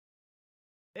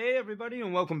Hey, everybody,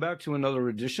 and welcome back to another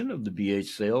edition of the BH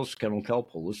Sales Kennel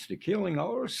Kelp Holistic Healing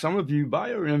Hour. Some of you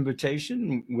by our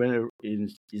invitation when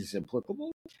it is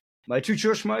applicable. My two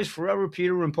church mice forever,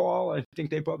 Peter and Paul, I think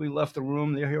they probably left the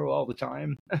room. They're here all the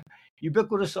time.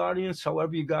 Ubiquitous audience,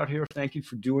 however you got here, thank you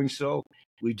for doing so.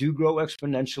 We do grow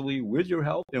exponentially with your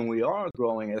help, and we are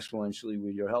growing exponentially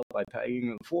with your help by paying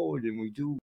it forward, and we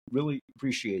do really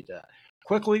appreciate that.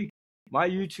 Quickly, my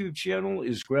YouTube channel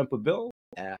is Grandpa Bill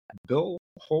at Bill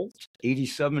Holt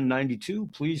 8792.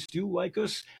 Please do like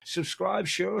us, subscribe,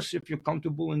 share us if you're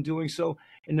comfortable in doing so.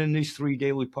 And then these 3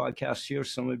 daily podcasts here,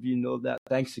 some of you know that.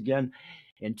 Thanks again.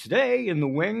 And today in the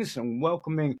wings, I'm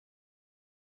welcoming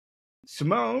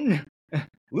Simone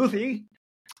Luthi,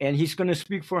 and he's going to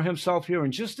speak for himself here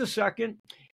in just a second.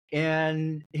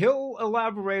 And he'll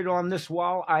elaborate on this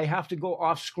while I have to go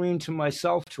off screen to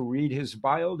myself to read his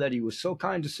bio that he was so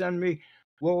kind to send me.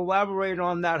 We'll elaborate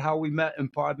on that, how we met in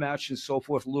Podmatch and so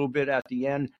forth a little bit at the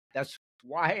end. That's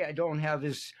why I don't have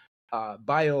his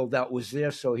bio that was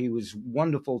there, so he was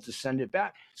wonderful to send it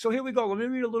back. So here we go. Let me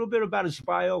read a little bit about his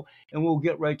bio, and we'll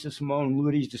get right to Simone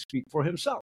Luthi to speak for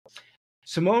himself.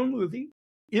 Simone Luthi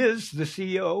is the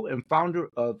CEO and founder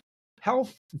of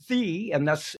Healthy, and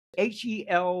that's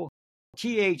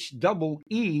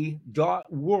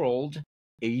HELTHEE.world,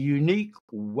 a unique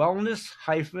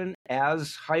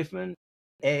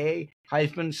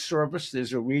wellness-as-a-service,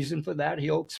 there's a reason for that,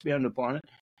 he'll expand upon it,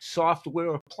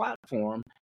 software platform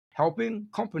helping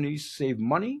companies save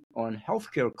money on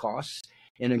healthcare costs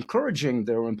and encouraging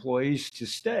their employees to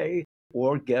stay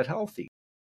or get healthy.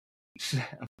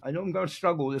 I know I'm going to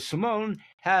struggle with this. Simone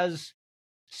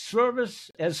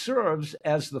serves as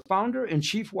the founder and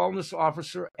chief wellness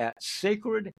officer at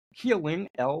Sacred Healing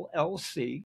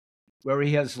LLC, where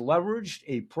he has leveraged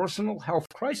a personal health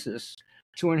crisis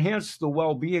to enhance the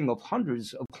well-being of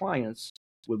hundreds of clients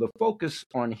with a focus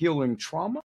on healing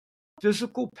trauma,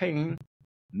 physical pain,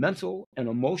 mental and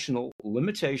emotional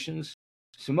limitations.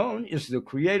 Simone is the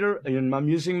creator, and I'm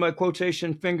using my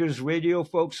quotation fingers, radio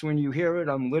folks, when you hear it,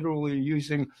 I'm literally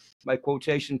using my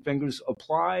quotation fingers,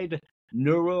 applied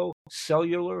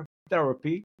neurocellular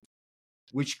therapy,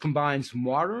 which combines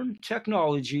modern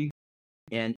technology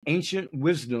and ancient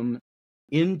wisdom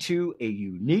into a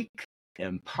unique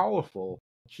and powerful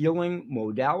healing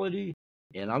modality.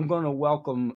 And I'm going to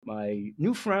welcome my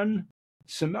new friend,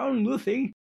 Simone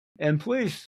Luthi. And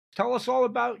please tell us all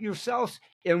about yourselves.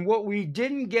 And what we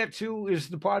didn't get to is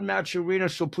the Podmatch Arena,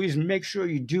 so please make sure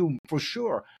you do for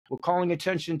sure. We're calling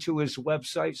attention to his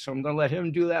website, so I'm going to let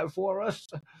him do that for us.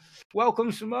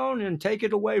 Welcome, Simone, and take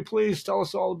it away, please. Tell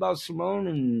us all about Simone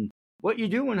and what you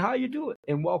do and how you do it.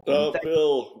 And welcome.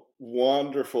 Bill,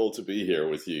 wonderful to be here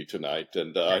with you tonight.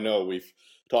 And I know we've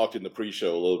talked in the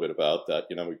pre-show a little bit about that.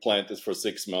 You know, we planned this for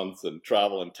 6 months and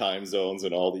travel and time zones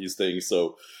and all these things.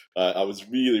 So I was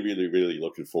really, really, really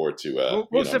looking forward to.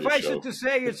 Well, suffice it to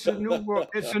say, it's a new world.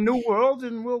 It's a new world,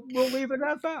 and we'll leave it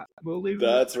at that. We'll leave it.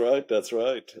 That's right. That's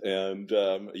right. And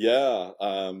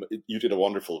you did a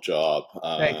wonderful job.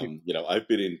 Thank you. You know, I've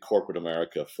been in corporate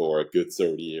America for a good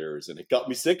 30 years, and it got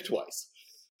me sick twice.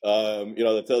 You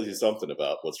know, that tells you something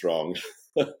about what's wrong.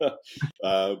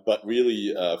 But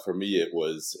really, for me, it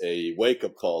was a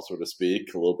wake-up call, so to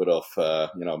speak, a little bit of,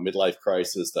 midlife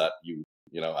crisis that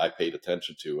I paid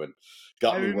attention to and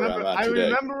got me where I'm at today. I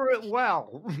remember it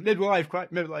well. Midlife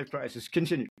crisis.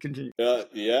 Continue.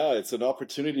 Yeah, it's an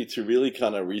opportunity to really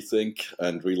kind of rethink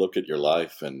and relook at your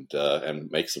life and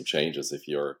make some changes if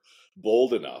you're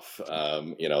bold enough,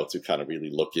 to kind of really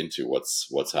look into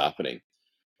what's happening.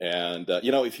 And,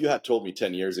 if you had told me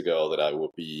 10 years ago that I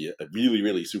would be really,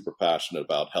 really super passionate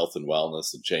about health and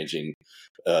wellness and changing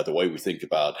the way we think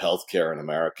about healthcare in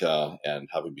America and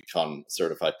having become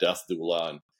certified death doula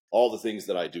and all the things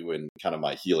that I do in kind of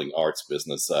my healing arts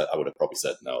business, I would have probably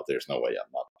said, no, there's no way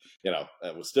I'm not.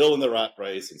 I was still in the rat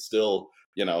race and still,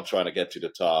 trying to get to the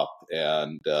top.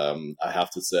 And I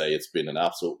have to say it's been an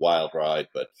absolute wild ride,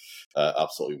 but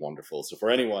absolutely wonderful. So for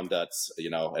anyone that's,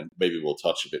 and maybe we'll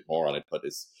touch a bit more on it, but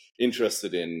is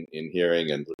interested in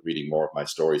hearing and reading more of my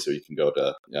story, so you can go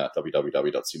to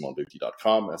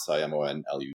www.simonluthi.com,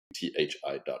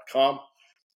 simonluthi.com,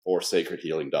 or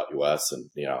sacredhealing.us. And,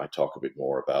 I talk a bit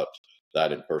more about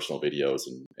that in personal videos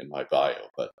in my bio.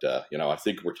 But, I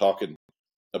think we're talking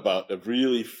about a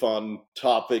really fun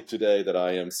topic today that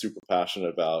I am super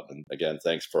passionate about. And again,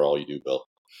 thanks for all you do, Bill.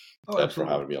 Thanks for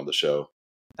having me on the show.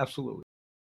 Absolutely.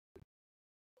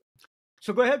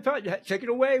 So go ahead, Pat, take it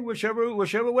away, whichever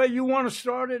way you want to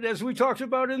start it. As we talked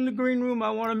about in the green room,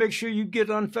 I want to make sure you get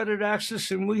unfettered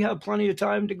access, and we have plenty of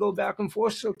time to go back and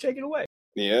forth. So take it away.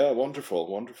 Yeah, wonderful,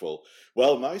 wonderful.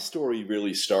 Well, my story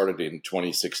really started in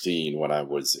 2016 when I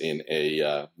was in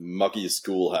a muggy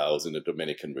schoolhouse in the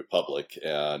Dominican Republic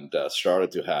and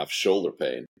started to have shoulder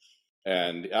pain.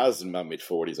 And I was in my mid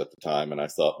 40s at the time, and I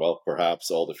thought, well, perhaps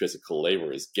all the physical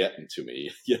labor is getting to me.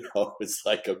 It's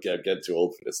like, okay, I'm getting too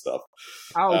old for this stuff.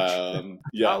 Ouch.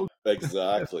 Yeah, Ouch.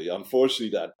 exactly.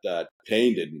 Unfortunately, that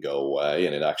pain didn't go away,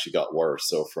 and it actually got worse.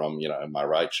 So from my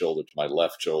right shoulder to my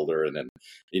left shoulder, and then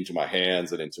into my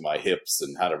hands and into my hips,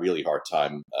 and had a really hard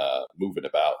time moving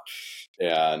about.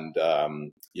 And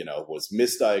was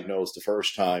misdiagnosed the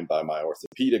first time by my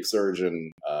orthopedic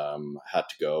surgeon. Had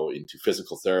to go into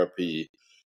physical therapy.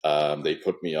 They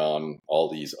put me on all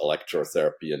these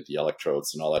electrotherapy and the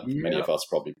electrodes and all that. Many Yeah. of us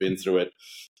probably been through it.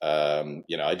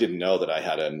 I didn't know that I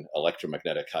had an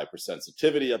electromagnetic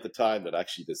hypersensitivity at the time. That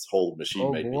actually this whole machine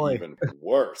Oh made me boy. even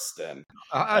worse than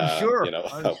I'm sure.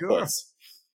 I'm I sure. was.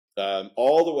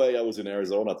 All the way I was in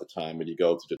Arizona at the time, and you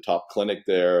go to the top clinic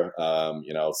there,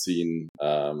 seeing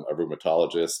a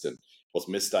rheumatologist, and was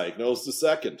misdiagnosed the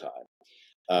second time.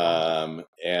 Wow.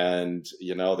 And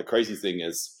the crazy thing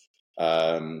is,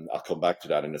 I'll come back to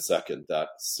that in a second, that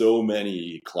so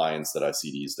many clients that I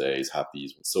see these days have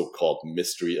these so-called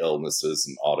mystery illnesses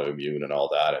and autoimmune and all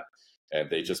that. And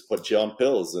they just put you on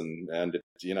pills, and it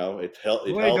Boy,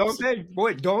 helps, don't they?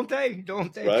 Boy, don't they?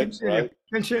 Don't they? right? Continue. Right.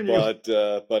 Continue.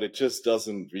 But it just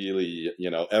doesn't really,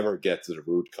 ever get to the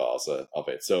root cause of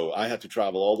it. So I had to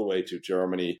travel all the way to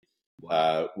Germany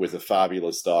Wow. with a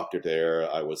fabulous doctor there.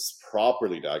 I was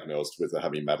properly diagnosed with a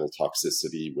heavy metal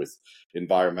toxicity, with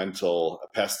environmental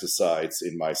pesticides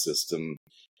in my system,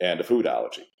 and a food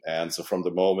allergy. And so from the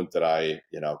moment that I,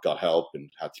 got help and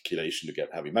had the chelation to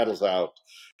get heavy metals out,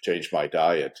 changed my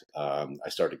diet, I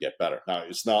started to get better. Now,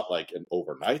 it's not like an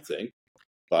overnight thing, It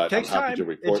but I'm takes happy to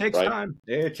time. It report, takes right? time.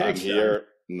 It I'm takes time. here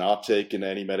not taking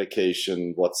any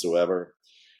medication whatsoever.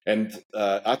 And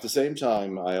at the same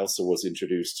time, I also was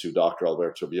introduced to Dr.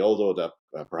 Alberto Bioldo,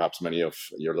 that perhaps many of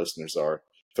your listeners are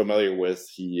familiar with.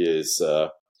 He is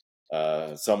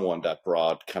someone that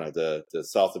brought kind of the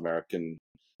South American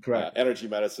Correct. energy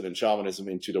medicine and shamanism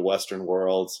into the Western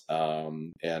world,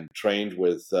 and trained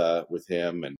with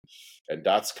him, and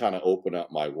that's kind of opened up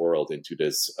my world into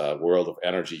this world of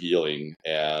energy healing,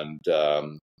 and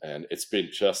it's been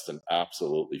just an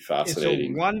absolutely It's a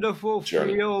fascinating wonderful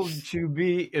journey. field to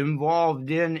be involved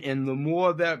in, and the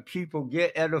more that people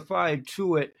get edified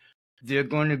to it, they're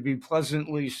going to be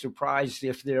pleasantly surprised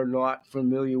if they're not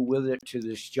familiar with it to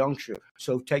this juncture.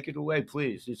 So take it away,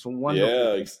 please. It's a wonderful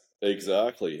Yeah, thing.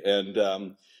 exactly.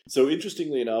 And so,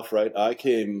 interestingly enough, right, I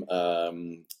came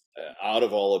out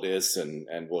of all of this, and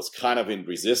was kind of in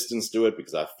resistance to it,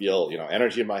 because I feel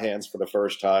energy in my hands for the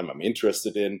first time. I'm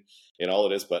interested in all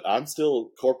of this, but I'm still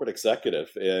corporate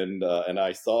executive, and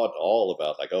I thought all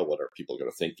about, like, oh, what are people going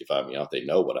to think if I'm they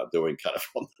know what I'm doing, kind of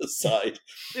on the side.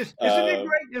 Isn't it Um,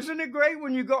 great? Isn't it great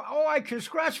when you go, oh, I can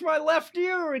scratch my left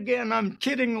ear again? I'm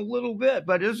kidding a little bit,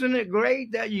 but isn't it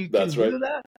great that you can that's right. do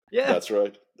that? Yeah. That's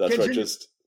right. That's right. Continue.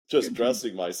 Just Continue.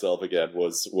 dressing myself again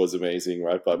was amazing,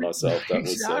 right, by myself. That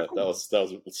was Exactly. that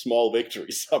was a small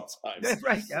victory sometimes. That's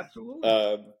right. Absolutely.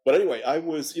 But anyway, I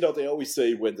was, they always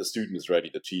say when the student is ready,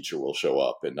 the teacher will show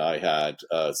up, and I had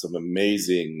some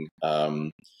amazing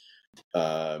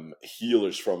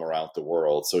healers from around the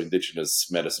world. So indigenous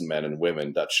medicine men and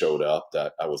women that showed up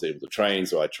that I was able to train.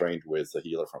 So I trained with a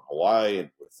healer from Hawaii, and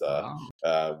with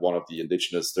Wow. one of the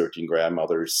indigenous 13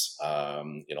 grandmothers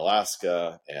in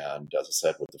Alaska. And as I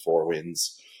said, with the Four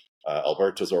Winds,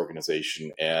 Alberta's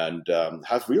organization, and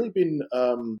have really been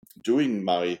doing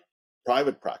my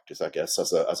private practice, I guess,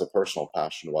 as a personal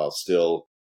passion, while still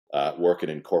working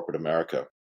in corporate America,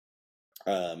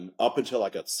 up until I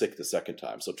got sick the second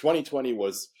time. So 2020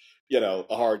 was, a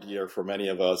hard year for many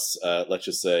of us. Let's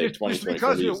just say Just 2020 for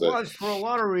because me it was a, was for a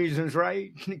lot of reasons,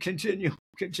 right? Continue.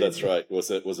 that's Continue. right, was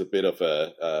a bit of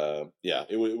a, yeah,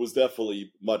 it was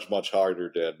definitely much harder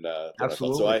than I thought. So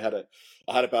Absolutely. I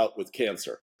had a bout with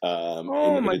cancer,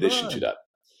 Oh in my addition to God.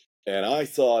 that. And I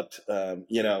thought,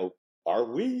 are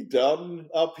we done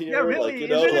up Yeah, here? Like, really.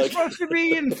 Isn't it like, supposed to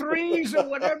be in threes or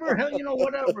whatever? Hell,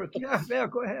 whatever. Yeah, yeah,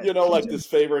 go ahead. like Continue. this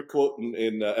favorite quote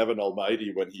in Evan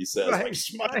Almighty, when he says, like, Right,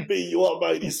 "Smite right, me, you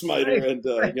Almighty Smiter," right, and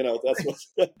right, that's what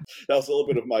that was a little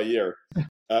bit of my year.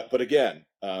 But again,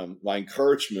 my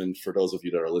encouragement for those of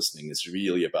you that are listening is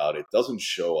really about, it doesn't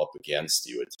show up against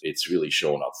you; it's really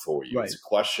showing up for you. It's right. a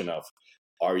question of,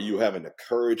 are you having the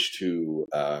courage to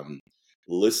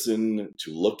listen,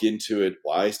 to look into it?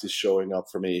 Why is this showing up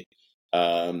for me?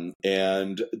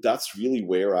 And that's really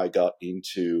where I got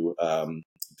into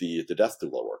the death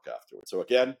doula work afterwards. So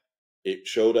again, it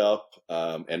showed up.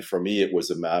 And for me, it was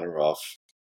a matter of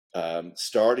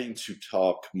starting to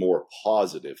talk more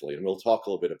positively. And we'll talk a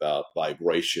little bit about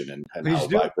vibration and Please how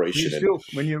do. vibration Please do.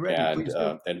 When you're ready, and please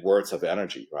do. and words have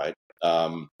energy, right?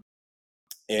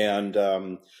 And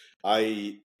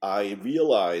I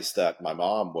realized that my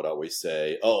mom would always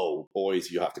say, "Oh, boys,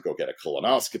 you have to go get a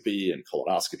colonoscopy, and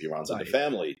colonoscopy runs in the Right.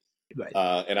 family."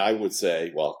 Right. And I would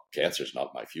say, "Well, cancer's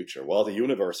not my future." Well, the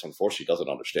universe, unfortunately, doesn't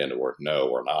understand the word no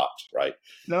or not, right?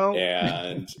 No.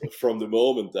 And from the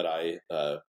moment that I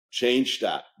changed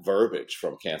that verbiage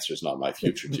from "cancer's not my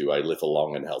future" to "I live a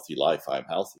long and healthy life, I'm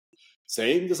healthy,"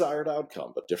 same desired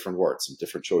outcome, but different words and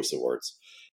different choice of words,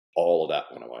 all of that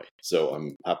went away. So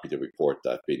I'm happy to report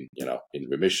that I've been, in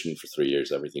remission for 3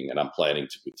 years, everything, and I'm planning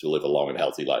to live a long and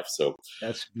healthy life. So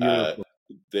That's uh, beautiful.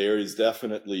 there is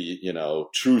definitely,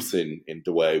 truth in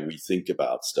the way we think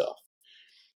about stuff.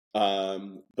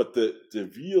 But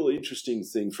the real interesting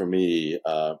thing for me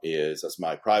is, as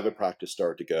my private practice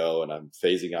started to go and I'm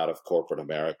phasing out of corporate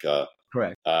America,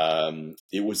 Correct.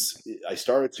 I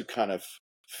started to kind of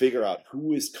figure out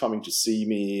who is coming to see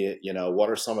me, what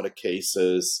are some of the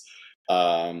cases.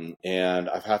 And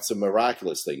I've had some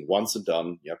miraculous thing once and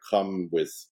done, come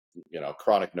with,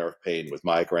 chronic nerve pain with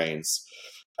migraines.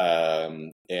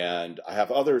 And I have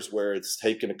others where it's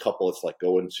taken a couple, it's like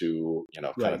going to, kind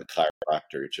of Right. the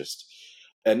chiropractor,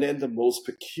 and then the most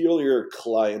peculiar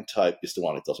client type is the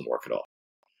one that doesn't work at all.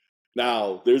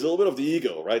 Now, there's a little bit of the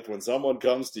ego, right? When someone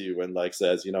comes to you and like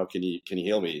says, can you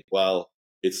heal me? Well,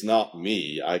 it's not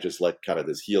me. I just let kind of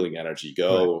this healing energy Correct.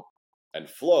 go and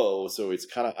flow. So it's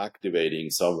kind of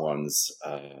activating someone's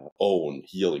own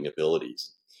healing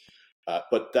abilities.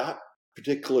 But that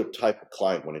particular type of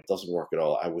client, when it doesn't work at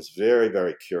all, I was very,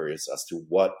 very curious as to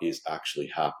what is actually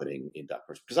happening in that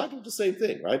person. Because I do the same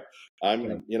thing, right?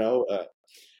 Right.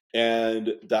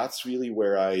 And that's really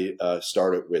where I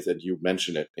started with, and you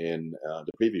mentioned it in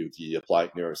the preview, the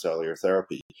applied neurocellular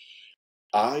therapy.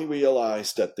 I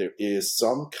realized that there is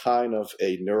some kind of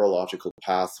a neurological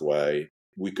pathway,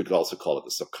 we could also call it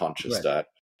the subconscious, Right. that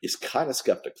is kind of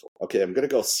skeptical. Okay, I'm going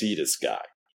to go see this guy.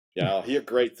 I hear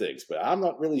great things, but I'm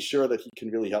not really sure that he can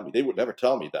really help me. They would never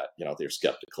tell me that, they're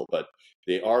skeptical, but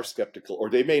they are skeptical, or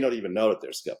they may not even know that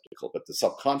they're skeptical, but the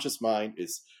subconscious mind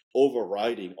is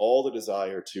overriding all the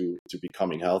desire to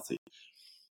becoming healthy.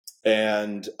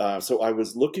 And so I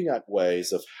was looking at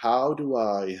ways of how do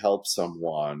I help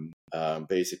someone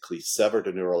basically sever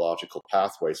the neurological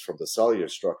pathways from the cellular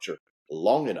structure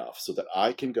long enough so that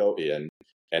I can go in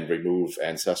and remove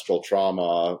ancestral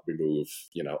trauma, remove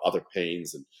other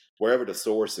pains, and wherever the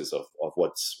source is of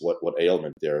what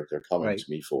ailment they're coming Right. to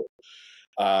me for.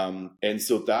 And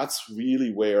so that's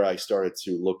really where I started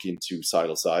to look into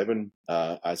psilocybin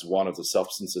as one of the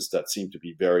substances that seemed to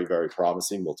be very, very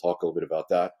promising. We'll talk a little bit about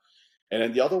that. And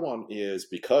then the other one is,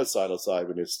 because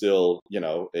psilocybin is still,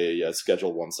 a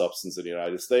Schedule 1 substance in the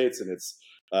United States, and it's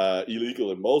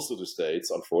illegal in most of the states.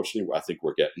 Unfortunately, I think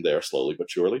we're getting there slowly but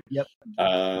surely. Yep.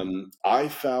 I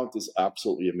found this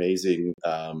absolutely amazing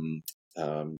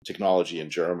technology in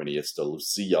Germany. It's the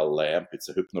Lucia lamp. It's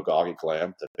a hypnagogic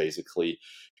lamp that basically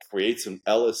creates an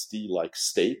LSD-like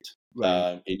state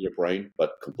Right. in your brain,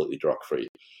 but completely drug-free.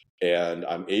 And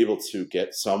I'm able to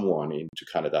get someone into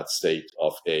kind of that state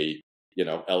of a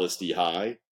LSD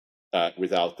high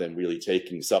without them really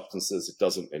taking substances. It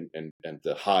doesn't, and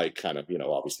the high kind of,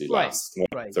 obviously Right. lasts 20,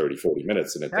 Right. 30, 40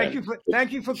 minutes. And it Thank then,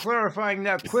 you for clarifying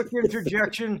that. Quick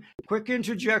interjection. Quick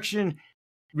interjection.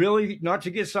 Really, not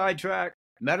to get sidetracked.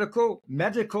 Medical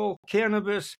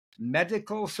cannabis,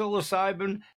 medical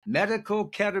psilocybin, medical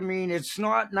ketamine. It's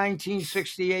not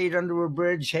 1968 under a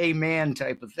bridge, hey man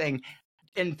type of thing.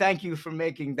 And thank you for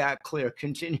making that clear.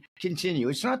 Continue.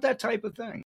 It's not that type of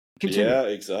thing. Continue. yeah,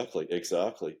 exactly.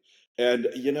 And,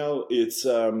 it's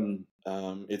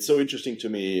so interesting to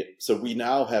me. So we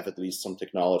now have at least some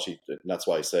technology, and that's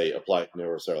why I say applied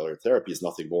neurocellular therapy is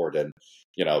nothing more than,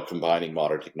 combining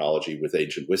modern technology with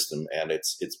ancient wisdom. And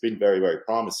it's been very, very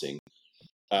promising.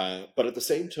 But at the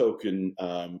same token,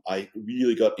 I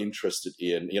really got interested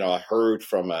in, I heard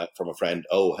from a friend,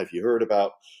 oh, have you heard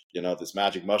about, this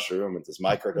magic mushroom and this The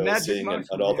magic microdosing and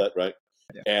mushroom. all Yeah. that, right?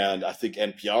 Yeah. And I think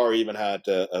NPR even had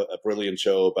a brilliant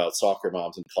show about soccer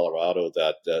moms in Colorado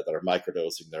that are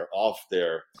microdosing. They're off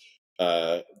their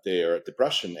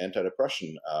antidepressant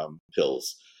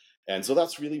pills. And so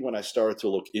that's really when I started to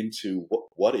look into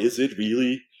what is it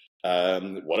really?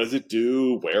 What does it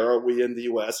do? Where are we in the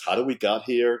US? How do we got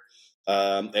here?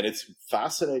 And it's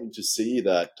fascinating to see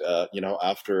that,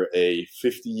 after a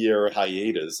 50-year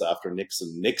hiatus, after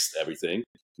Nixon nixed everything,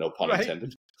 no pun Right.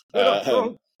 intended, Good.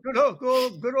 um,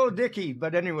 good old Dickie.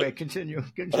 But anyway, continue.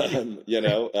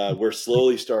 We're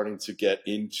slowly starting to get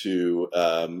into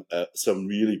some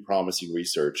really promising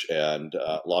research, and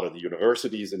a lot of the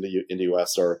universities in the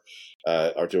U.S. are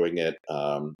doing it.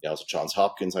 Also, Johns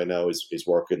Hopkins, I know, is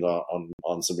working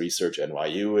on some research.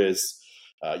 NYU is,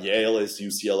 Yale is,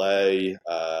 UCLA,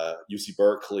 UC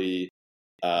Berkeley.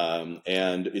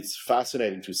 And it's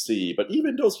fascinating to see. But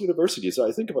even those universities,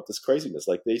 I think about this craziness,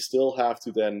 like they still have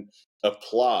to then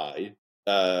apply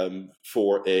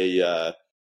for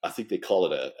I think they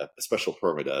call it a special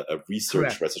permit, a research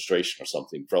Correct. registration or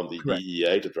something from the Correct.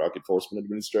 DEA, the Drug Enforcement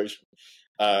Administration,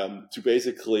 to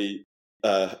basically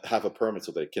have a permit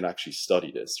so they can actually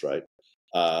study this, right?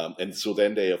 And so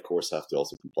then they, of course, have to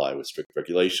also comply with strict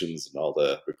regulations and all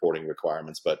the reporting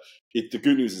requirements. But the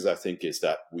good news is, I think, is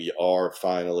that we are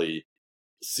finally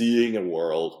seeing a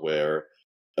world where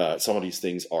some of these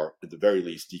things are, at the very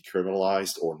least,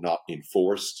 decriminalized or not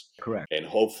enforced. Correct. And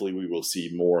hopefully we will see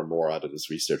more and more out of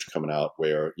this research coming out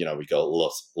where, we go,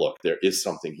 look, there is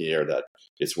something here that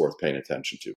is worth paying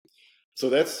attention to. So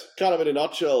that's kind of in a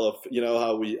nutshell of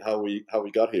how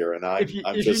we got here. And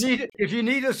if you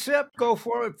need a sip, go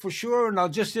for it for sure. And I'll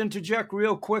just interject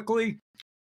real quickly.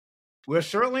 We're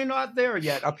certainly not there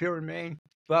yet up here in Maine,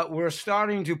 but we're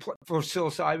starting to for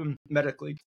psilocybin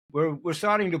medically. We're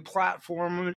starting to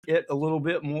platform it a little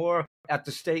bit more at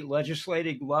the state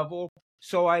legislative level.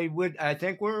 So I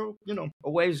think we're a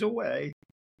ways away,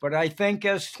 but I think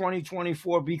as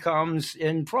 2024 becomes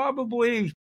in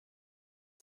probably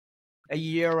a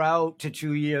year out to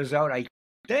 2 years out, I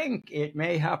think it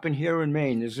may happen here in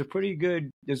Maine. There's a pretty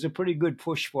good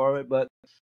push for it, but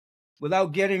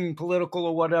without getting political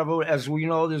or whatever, as we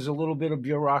know, there's a little bit of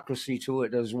bureaucracy to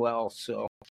it as well. So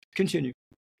continue.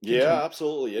 Yeah,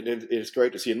 absolutely. And it's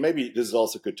great to see. And maybe this is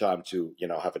also a good time to,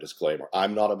 have a disclaimer.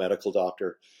 I'm not a medical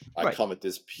doctor. I come at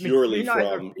this purely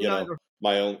from,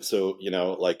 my own. So,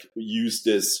 use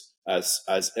this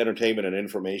as entertainment and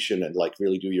information and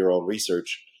really do your own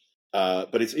research.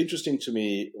 But it's interesting to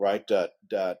me, right,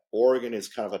 that Oregon is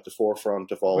kind of at the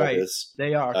forefront of all of this.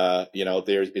 They are.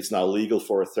 It's now legal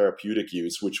for a therapeutic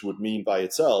use, which would mean by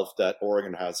itself that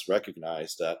Oregon has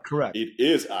recognized that it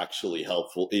is actually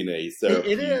helpful in a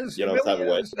therapy, type of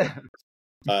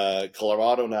way.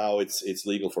 Colorado now it's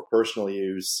legal for personal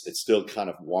use. It's still kind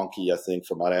of wonky, I think,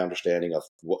 from my understanding of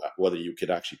whether you can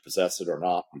actually possess it or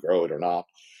not and grow it or not.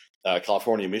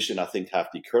 California and Michigan, I think, have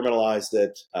decriminalized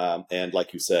it. And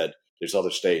like you said, there's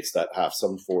other states that have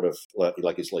some sort of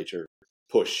legislature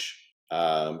push, to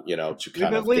kind of...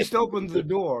 We've at least opened the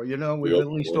door, we've at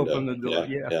least opened the door.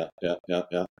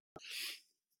 Yeah.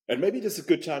 And maybe this is a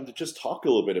good time to just talk a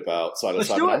little bit about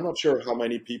psilocybin. I'm not sure how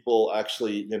many people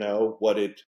actually, what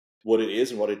it is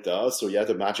and what it does. So yeah,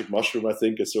 the magic mushroom, I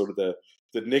think, is sort of the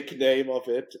nickname of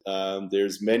it.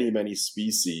 There's many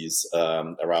species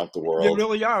around the world. There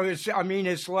really are.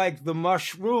 It's like the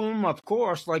mushroom, of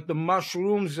course, like the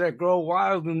mushrooms that grow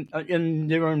wild in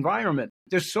their environment.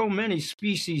 There's so many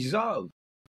species of.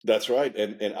 That's right.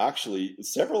 And actually,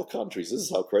 several countries, this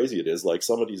is how crazy it is, like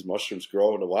some of these mushrooms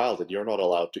grow in the wild and you're not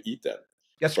allowed to eat them.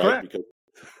 That's right?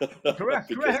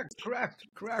 Correct. Correct.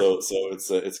 So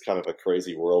it's kind of a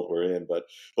crazy world we're in, but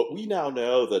we now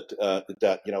know that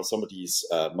some of these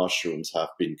mushrooms have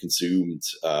been consumed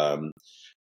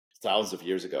thousands of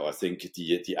years ago. I think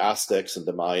the Aztecs and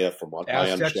the Maya, from what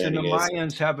my understanding is, Aztecs and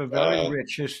the Mayans have a very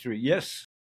rich history. Yes.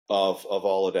 Of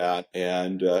all of that,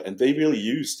 and they really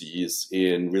use these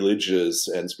in religious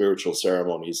and spiritual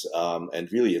ceremonies, and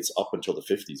really it's up until the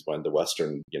 50s when the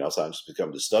Western scientists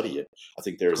become to study it. I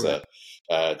think there's a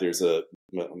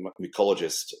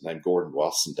mycologist named Gordon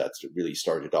Wasson that really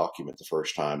started to document the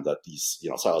first time that these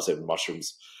psilocybin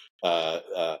mushrooms are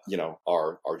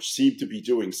seem to be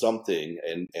doing something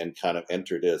and kind of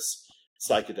enter this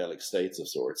psychedelic states of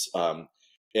sorts,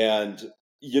 and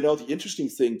the interesting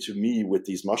thing to me with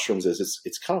these mushrooms is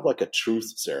it's kind of like a truth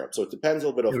serum. So it depends a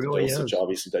little bit on the dosage,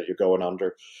 obviously, that you're going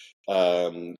under.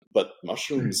 But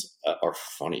mushrooms are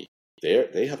funny.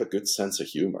 They have a good sense of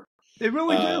humor. They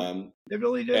really do. They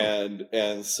really do.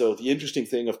 And so the interesting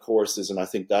thing, of course, is, and I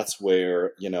think that's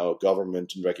where,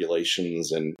 government and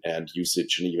regulations and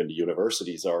usage and even the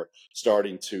universities are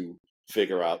starting to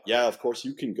figure out, of course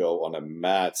you can go on a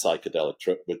mad psychedelic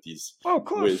trip with these,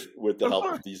 with the help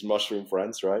of these mushroom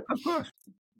friends, right? Of course.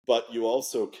 But you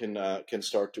also can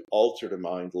start to alter the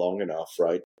mind long enough,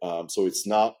 right? So it's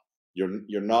not,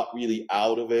 you're not really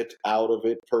out of it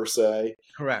per se.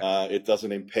 Correct. It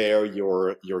doesn't impair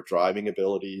your driving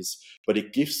abilities, but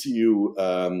it gives you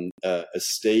a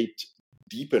state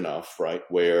deep enough, right,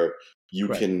 where you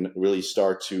Correct. can really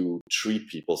start to treat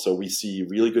people. So we see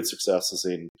really good successes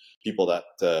in people that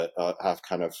have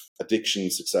kind of addiction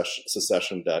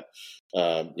succession that,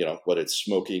 whether it's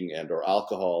smoking and or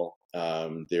alcohol.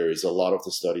 There is a lot of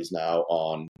the studies now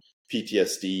on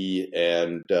PTSD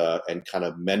and kind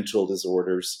of mental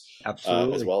disorders as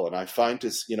Absolutely. well. And I find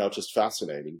this, just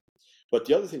fascinating. But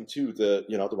the other thing too, the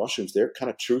mushrooms, they're kind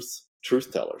of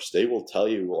truth tellers. They will tell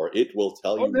you, or it will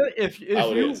tell Oh, you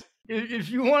how it is. if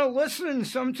you want to listen,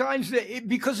 sometimes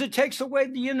because it takes away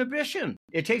the inhibition.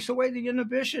 It takes away the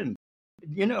inhibition.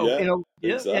 Yeah,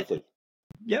 Yeah. exactly.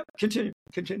 Yeah. Continue.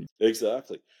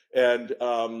 Exactly. And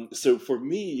so for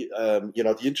me,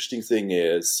 the interesting thing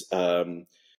is,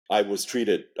 I was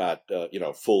treated at,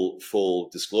 full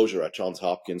disclosure at Johns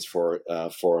Hopkins for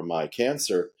my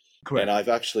cancer. And Correct. I've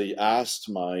actually asked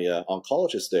my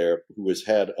oncologist there, who is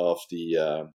head of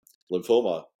the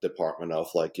lymphoma department, of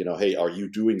like, hey, are you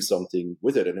doing something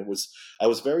with it? And I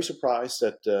was very surprised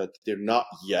that they're not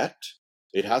yet.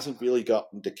 It hasn't really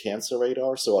gotten the cancer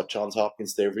radar. So at Johns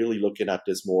Hopkins, they're really looking at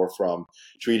this more from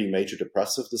treating major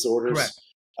depressive Correct. disorders,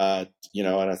 and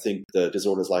I think the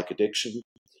disorders like addiction.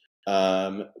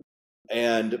 But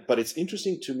it's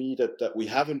interesting to me that we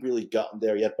haven't really gotten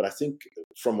there yet. But I think,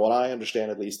 from what I understand,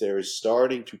 at least, there is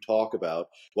starting to talk about,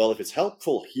 well, if it's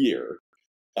helpful here,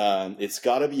 it's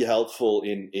got to be helpful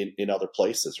in other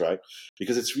places, right?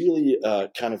 Because it's really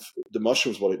kind of the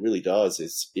mushrooms. What it really does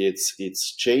is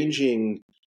it's changing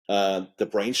the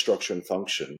brain structure and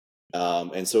function.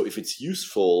 And so if it's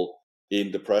useful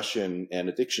in depression and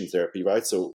addiction therapy, right?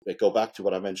 So I go back to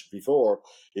what I mentioned before.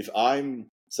 If I'm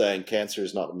saying cancer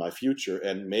is not in my future,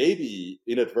 and maybe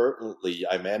inadvertently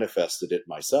I manifested it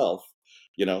myself,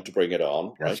 to bring it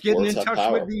on, That's right? getting Words in have touch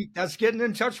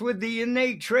with power. the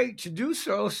innate trait to do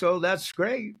so. So that's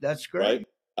great. That's Right. great.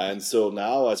 And so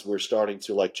now, as we're starting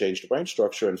to like change the brain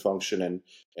structure and function,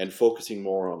 and focusing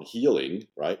more on healing,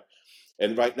 right?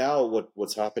 And right now,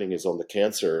 what's happening is, on the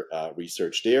cancer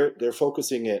research, they're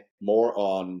focusing it more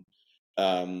on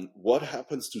what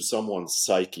happens to someone's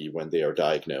psyche when they are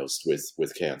diagnosed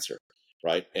with cancer,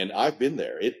 right? And I've been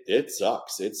there. It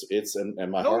sucks.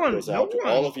 And my heart goes out to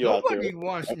all of you out there.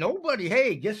 Nobody.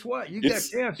 Hey, guess what? You got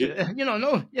It's it, cancer.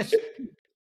 No. Yes.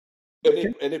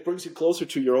 and it brings you closer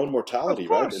to your own Of mortality,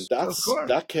 right? And course. Of course.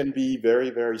 that can be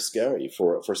very, very scary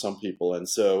for some people. And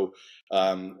so,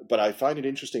 but I find it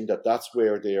interesting that that's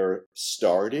where they are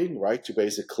starting, right, to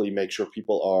basically make sure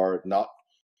people are not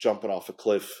jumping off a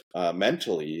cliff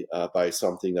mentally by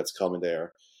something that's coming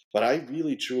there. But I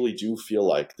really, truly do feel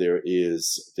like there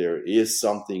is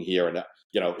something here. And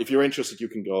if you're interested, you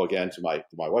can go again to my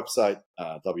website,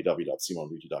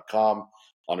 www.simonruti.com.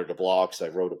 Under the blogs, I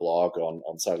wrote a blog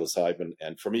on psilocybin,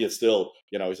 and for me, it's still,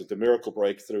 is it the miracle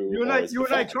breakthrough, or is it You the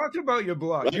and I fun? talked about your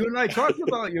blog. Right? You and I talked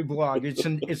about your blog.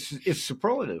 It's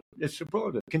superlative. It's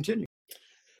superlative. Continue.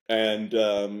 And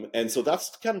so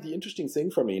that's kind of the interesting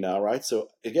thing for me now, right? So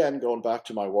again, going back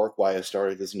to my work, why I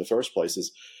started this in the first place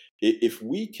is, if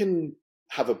we can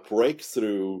have a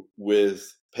breakthrough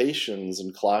with patients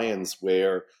and clients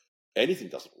where anything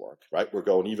doesn't work, right? We're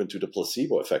going even to the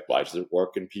placebo effect. Why does it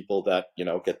work in people that,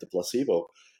 get the placebo?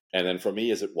 And then for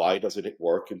me, is it, why doesn't it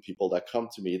work in people that come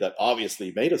to me that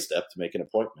obviously made a step to make an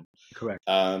appointment? Correct.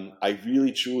 I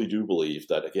really, truly do believe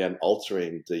that, again,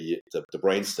 altering the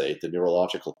brain state, the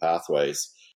neurological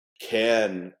pathways,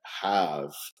 can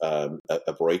have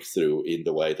a breakthrough in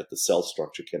the way that the cell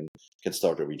structure can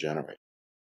start to regenerate.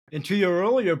 And to your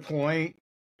earlier point,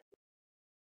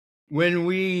 when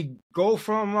we go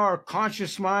from our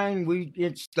conscious mind,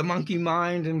 it's the monkey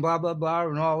mind and blah, blah, blah,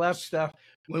 and all that stuff.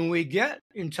 When we get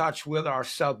in touch with our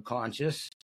subconscious,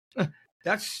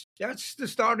 that's the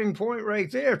starting point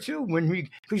right there too.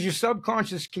 Because your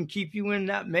subconscious can keep you in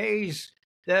that maze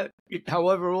that,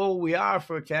 however old we are,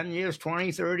 for 10 years,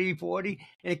 20, 30, 40,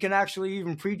 and it can actually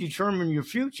even predetermine your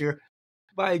future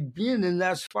by being in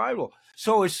that spiral.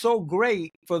 So it's so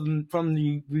great from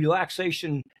the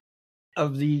relaxation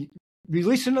of the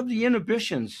releasing of the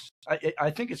inhibitions.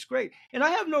 I think it's great. And I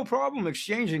have no problem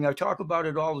exchanging. I talk about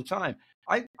it all the time.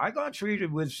 I got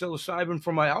treated with psilocybin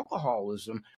for my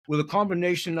alcoholism with a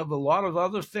combination of a lot of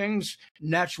other things,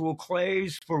 natural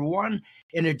clays for one,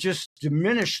 and it just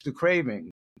diminished the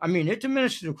craving. I mean, it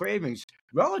diminished the cravings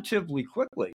relatively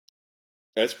quickly.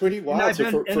 That's pretty And wild.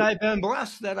 I've been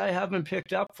blessed that I haven't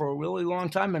picked up for a really long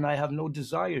time, and I have no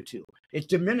desire to. It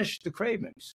diminished the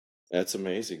cravings. That's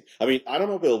amazing. I mean, I don't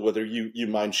know, Bill, whether you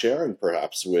mind sharing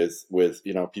perhaps with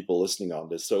people listening on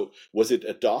this. So was it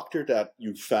a doctor that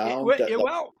you found that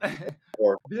Well,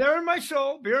 or beer in my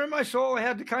soul, beer in my soul. I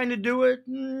had to kind of do it,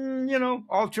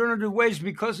 alternative ways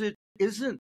because it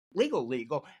isn't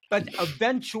legal. But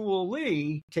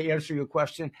eventually, to answer your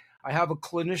question, I have a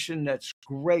clinician that's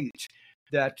great.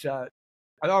 That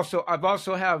I've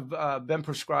also have been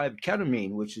prescribed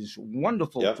ketamine, which is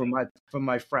wonderful yeah. for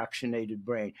my fractionated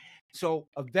brain. So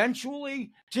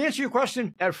eventually, to answer your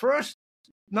question, at first,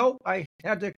 no, I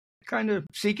had to kind of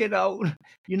seek it out.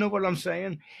 You know what I'm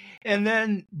saying? And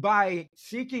then by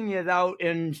seeking it out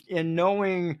and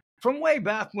knowing from way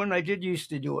back when I did used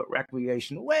to do it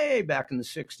recreational, way back in the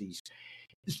 '60s,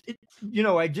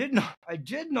 I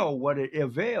did know what it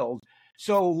availed.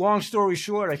 So long story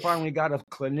short, I finally got a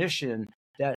clinician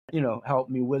that helped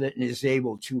me with it and is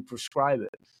able to prescribe it.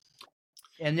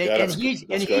 And Yeah, that's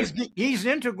great. he's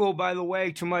integral, by the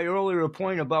way, to my earlier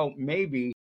point about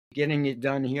maybe getting it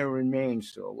done here in Maine.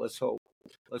 So let's hope.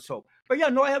 Let's hope. But yeah,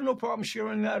 no, I have no problem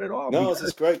sharing that at all. No, this Because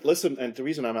is great. Listen, and the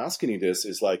reason I'm asking you this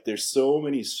is like there's so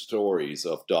many stories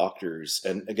of doctors,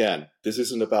 and again, this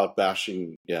isn't about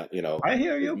bashing. Yeah, I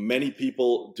hear you. many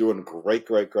people doing great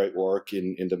work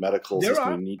in the medical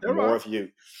system. We need There more are. of you.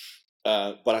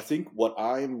 But I think what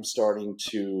I'm starting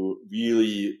to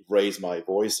really raise my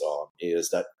voice on is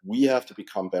that we have to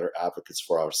become better advocates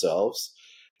for ourselves.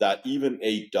 That even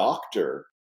a doctor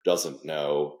doesn't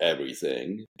know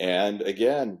everything. And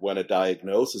again, when a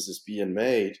diagnosis is being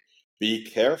made, be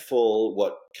careful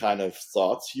what kind of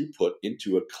thoughts you put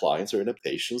into a client's or in a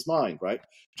patient's mind, right?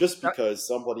 Just Uh, because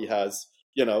somebody has,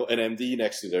 an MD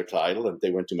next to their title and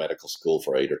they went to medical school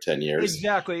for 8 or 10 years,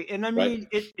 Exactly. And I right?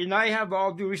 mean, and I have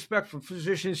all due respect for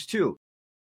physicians too.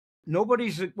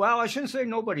 Well, I shouldn't say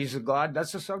nobody's a god.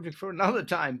 That's a subject for another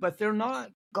time, but they're not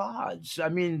gods. I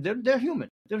mean, they're human.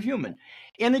 They're human.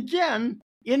 And again,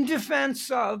 in defense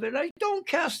of, and I don't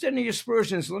cast any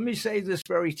aspersions, let me say this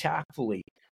very tactfully.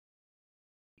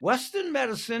 Western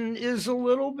medicine is a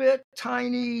little bit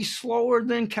tiny slower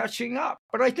than catching up,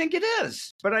 but I think it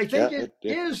is. But I think Yeah, it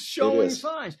is it showing is.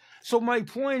 signs. So my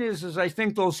point is I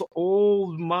think those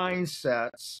old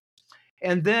mindsets,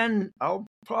 and then I'll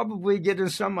probably get in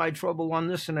semi trouble on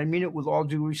this, and I mean it with all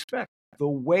due respect. The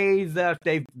way that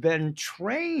they've been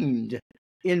trained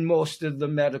in most of the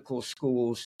medical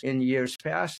schools in years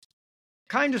past,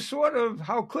 kind of sort of,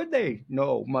 how could they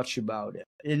know much about it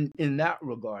in that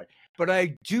regard? But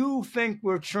I do think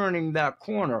we're turning that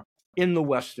corner in the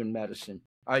Western medicine.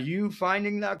 Are you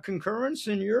finding that concurrence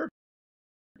in your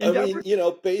I mean,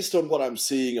 endeavors? based on what I'm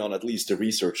seeing on at least the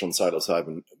research on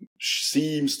psilocybin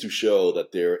seems to show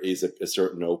that there is a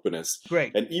certain openness.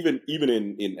 Great. And even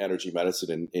in energy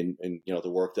medicine in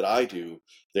the work that I do,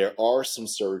 there are some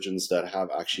surgeons that have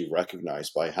actually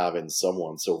recognized by having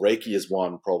someone. So Reiki is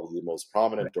one, probably the most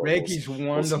prominent or Reiki's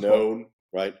most wonderful. known,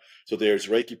 right? So there's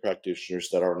Reiki practitioners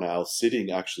that are now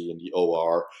sitting actually in the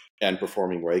OR and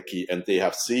performing Reiki, and they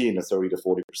have seen a 30 to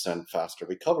 40% faster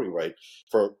recovery rate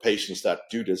for patients that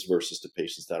do this versus the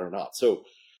patients that are not. So,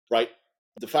 right,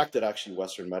 the fact that actually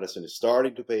Western medicine is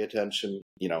starting to pay attention,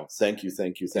 thank you.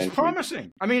 It's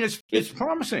promising. I mean, it's It,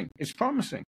 promising. It's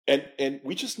promising. and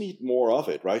we just need more of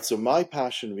it, right? So my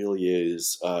passion really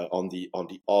is on the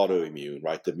autoimmune,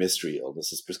 right, the mystery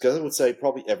illnesses, because I would say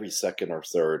probably every second or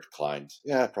third client,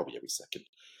 probably every second,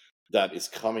 that is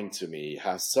coming to me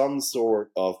has some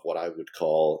sort of what I would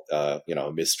call, a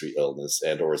mystery illness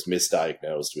and or is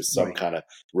misdiagnosed with some Right. kind of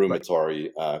Right. rheumatory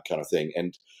kind of thing.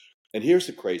 And here's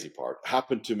the crazy part: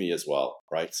 happened to me as well,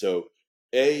 right? So,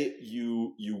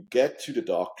 you get to the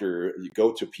doctor, you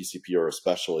go to a PCP or a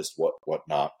specialist,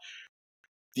 whatnot.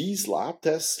 These lab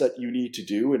tests that you need to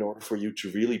do in order for you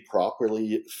to really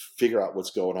properly figure out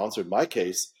what's going on. So in my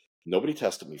case, nobody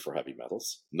tested me for heavy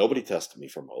metals. Nobody tested me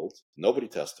for mold. Nobody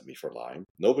tested me for Lyme.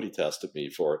 Nobody tested me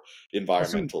for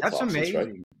environmental That's toxins, right?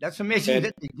 amazing. That's amazing And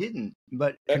that they didn't.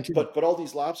 But continue. but all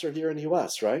these labs are here in the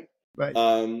US, right? Right.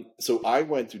 So I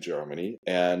went to Germany,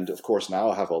 and of course now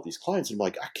I have all these clients. And I'm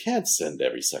like, I can't send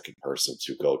every second person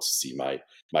to go to see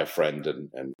my friend and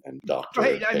Right. doctor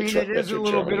I mean, it is a in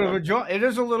little Germany, bit of right? a it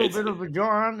is a little It's bit of a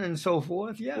John and so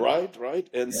forth. Yeah. right.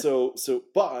 And Yeah.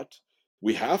 but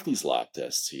we have these lab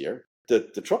tests here. The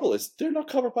trouble is they're not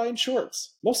covered by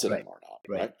insurance. Most of them Right. are not,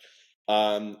 Right.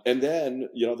 right? And then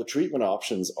the treatment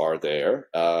options are there,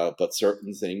 but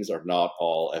certain things are not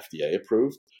all FDA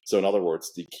approved. So in other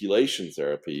words, the chelation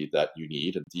therapy that you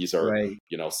need, and these are Right.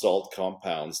 salt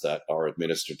compounds that are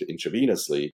administered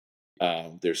intravenously.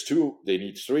 There's two; they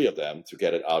need three of them to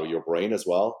get it out of your brain as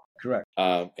well, Correct.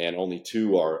 and only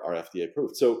two are FDA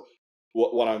approved. So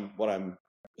what I'm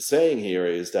saying here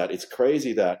is that it's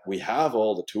crazy that we have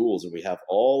all the tools and we have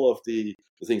all of the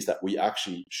things that we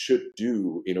actually should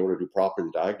do in order to properly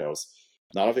diagnose.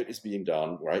 None of it is being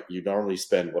done, right? You normally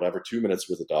spend whatever 2 minutes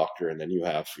with a doctor, and then you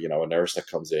have, a nurse that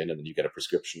comes in, and then you get a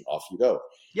prescription, off you go.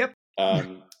 Yep.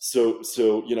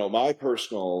 So my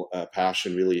personal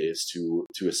passion really is to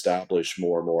establish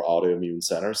more and more autoimmune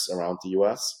centers around the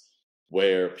U.S.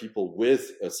 where people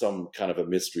with some kind of a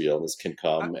mystery illness can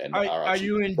come and are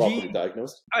actually properly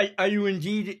diagnosed. Are you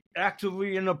indeed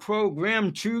actively in a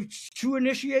program to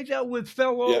initiate that with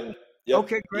fellow? Yep,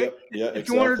 okay, great. Yeah, if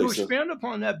exactly. you wanted to expand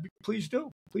upon that, please do.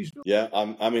 Yeah,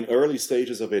 I'm in early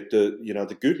stages of it.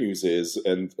 The good news is,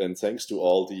 and thanks to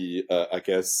all the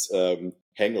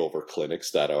hangover clinics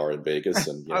that are in Vegas,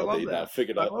 and they now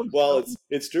figured out. Well,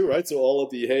 it's true, right? So all of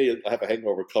the I have a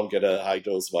hangover, come get a high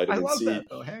dose vitamin C. That,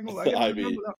 though. Hangover.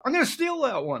 I'm going to steal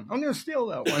that one.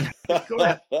 Go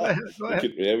ahead.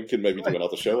 We can maybe do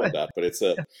another show on that, but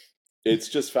it's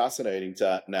just fascinating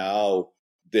that now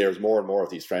there's more and more of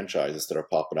these franchises that are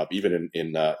popping up, even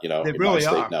in my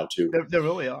state now too. They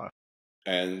really are.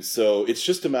 And so it's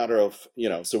just a matter of,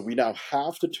 so we now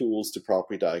have the tools to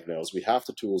properly diagnose. We have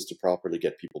the tools to properly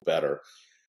get people better.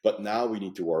 But now we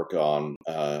need to work on,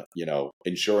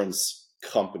 insurance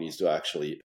companies to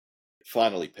actually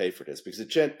finally pay for this, because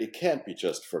it can't be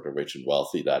just for the rich and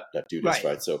wealthy that do this,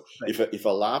 right? So if a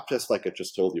lab test, like I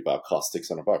just told you about, costs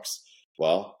 $600,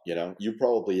 well, you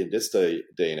probably in this day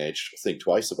and age think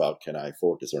twice about, can I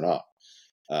afford this or not?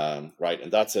 Right.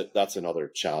 And that's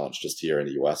another challenge just here in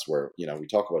the US, where, we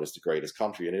talk about it's the greatest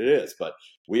country, and it is, but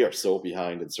we are so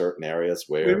behind in certain areas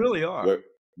where we really are.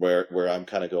 Where I'm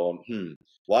kind of going,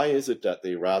 why is it that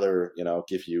they rather,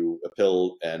 give you a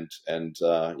pill and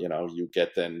you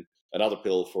get then another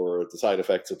pill for the side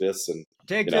effects of this, and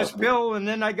take this pill, and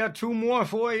then I got 2 more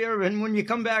for you, and when you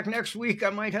come back next week, I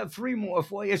might have 3 more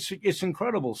for you. It's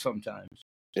incredible sometimes.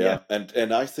 Yeah.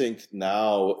 And I think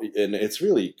now, and it's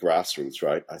really grassroots,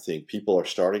 right? I think people are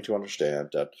starting to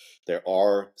understand that there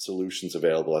are solutions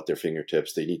available at their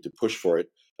fingertips. They need to push for it.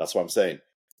 That's what I'm saying.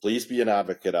 Please be an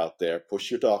advocate out there.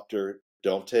 Push your doctor.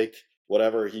 Don't take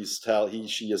whatever she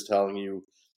is telling you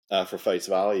for face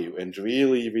value, and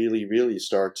really, really, really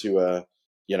start to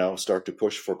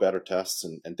push for better tests,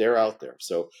 and they're out there.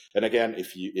 So, and again,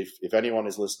 if anyone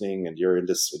is listening and you're in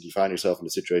this, if you find yourself in a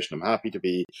situation, I'm happy to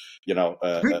be,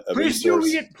 a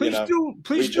resource.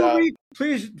 Please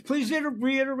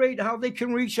reiterate how they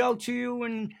can reach out to you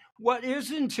and what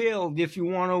is entailed if you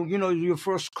want to, your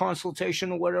first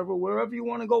consultation or whatever, wherever you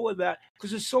want to go with that,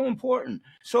 because it's so important.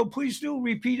 So please do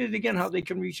repeat it again, how they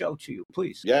can reach out to you,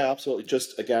 please. Yeah, absolutely.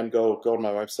 Just again, go to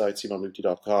my website,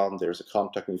 simonluti.com. There's a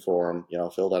contact me form,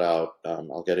 fill that out.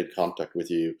 I'll get in contact with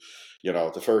you.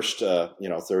 The first,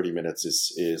 30 minutes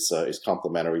is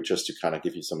complimentary, just to kind of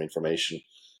give you some information.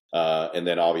 And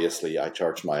then obviously I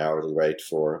charge my hourly rate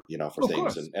for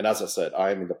things. And as I said,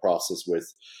 I'm in the process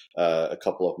with a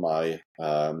couple of my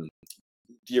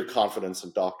dear confidence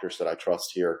and doctors that I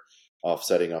trust here of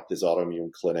setting up this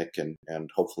autoimmune clinic, and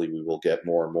hopefully we will get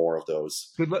more and more of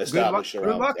those established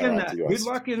around the US. Good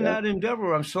luck in that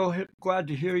endeavor. I'm so glad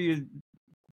to hear you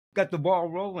got the ball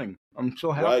rolling. I'm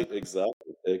so happy. Right,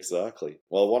 exactly.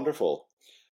 Well, wonderful.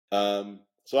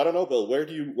 So I don't know, Bill, where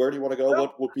do you want to go?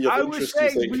 What would be of interest, do you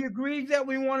think? We agreed that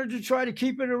we wanted to try to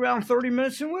keep it around 30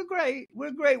 minutes, and we're great.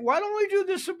 Why don't we do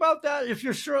this about that if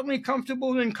you're certainly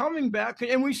comfortable in coming back?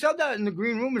 And we said that in the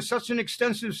green room. It's such an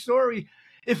extensive story.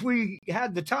 If we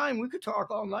had the time, we could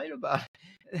talk all night about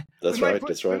it. That's right.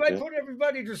 We might put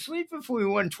everybody to sleep if we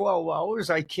went 12 hours.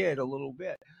 I kid a little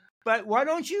bit. But why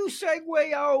don't you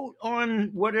segue out on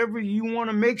whatever you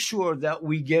want to make sure that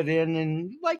we get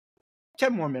in like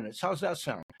 10 more minutes. How's that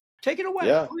sound? Take it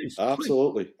away, please.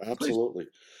 Absolutely.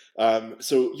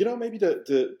 So, maybe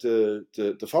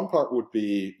the fun part would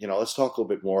be, let's talk a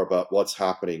little bit more about what's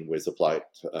happening with applied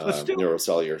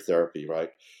neurocellular therapy, right?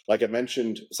 Like I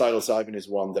mentioned, psilocybin is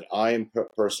one that I'm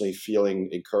personally feeling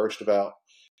encouraged about,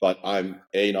 but I'm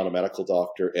not a medical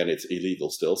doctor, and it's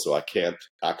illegal still, so I can't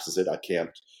access it. I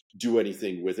can't do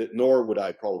anything with it, nor would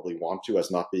I probably want to, as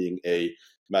not being a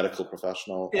medical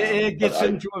professional. It gets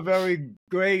into a very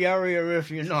gray area if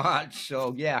you're not.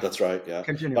 So yeah, that's right. Yeah,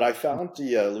 continue. But I found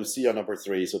the Lucia number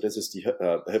 3. So this is the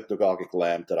hypnagogic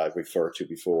lamp that I've referred to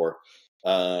before,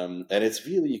 and it's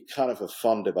really kind of a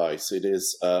fun device. It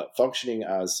is functioning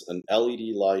as an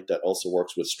LED light that also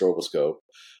works with stroboscope,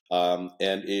 and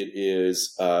it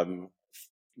is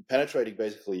penetrating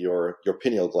basically your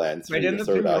pineal gland through your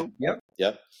third eye.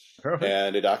 Yep. Perfect.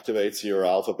 And it activates your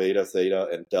alpha, beta, theta,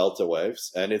 and delta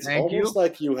waves. And it's almost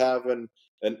like you have an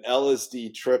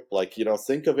LSD trip. Like,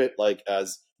 think of it like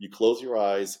as you close your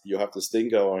eyes, you have this thing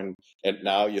going, and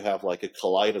now you have like a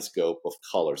kaleidoscope of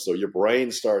color. So your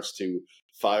brain starts to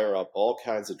fire up all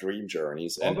kinds of dream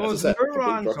journeys. All And as I those said, complete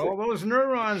neurons, drug-free. all those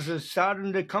neurons are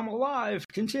starting to come alive.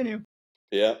 Continue.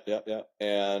 Yeah, yeah, yeah.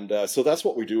 And so that's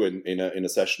what we do in a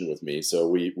session with me. So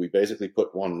we basically put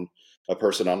a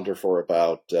person under for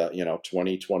about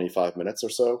 20, 25 minutes or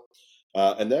so.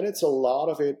 And then it's a lot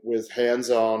of it with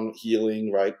hands-on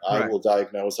healing, right? I Correct. will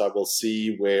diagnose, I will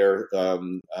see where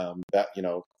that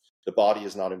the body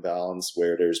is not in balance,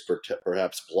 where there's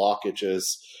perhaps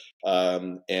blockages.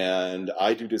 And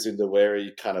I do this in the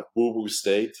very kind of woo-woo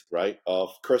state, right, of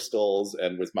crystals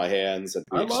and with my hands, and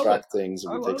we I love it. extract things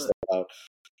and I we take love it. stuff out.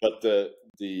 But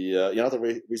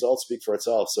the results speak for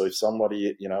itself. So if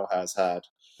somebody has had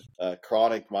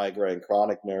chronic migraine,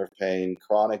 chronic nerve pain,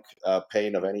 chronic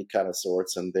pain of any kind of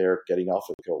sorts, and they're getting off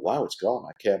it, go, wow, it's gone.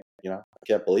 I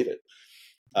can't believe it.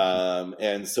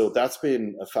 And so that's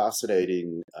been a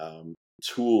fascinating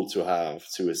tool to have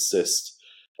to assist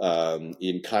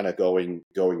in kind of going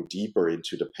deeper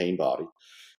into the pain body.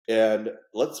 And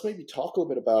let's maybe talk a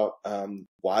little bit about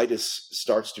why this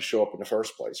starts to show up in the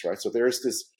first place, right? So there's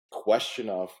this question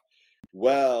of,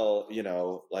 well,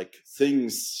 like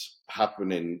things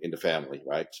happen in the family,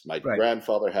 right? My Right.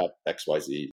 grandfather had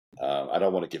XYZ. I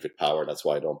don't want to give it power. That's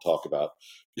why I don't talk about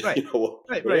Right. what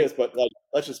Right. it Right. is. But like,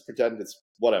 let's just pretend it's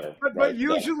whatever, But right?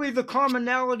 usually the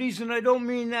commonalities, and I don't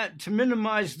mean that to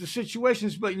minimize the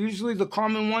situations, but usually the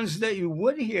common ones that you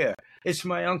would hear, it's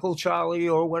my Uncle Charlie,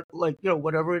 or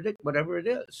whatever it is, whatever it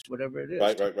is.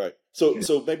 Right.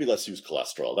 So maybe let's use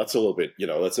cholesterol. That's a little bit,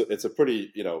 it's a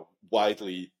pretty,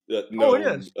 widely Oh, it known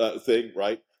is. thing,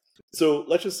 right? So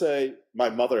let's just say my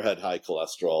mother had high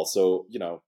cholesterol, so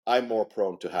I'm more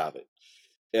prone to have it.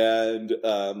 And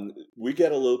we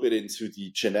get a little bit into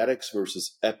the genetics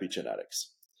versus epigenetics.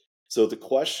 So the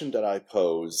question that I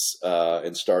pose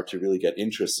and start to really get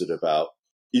interested about,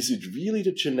 is it really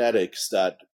the genetics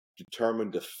that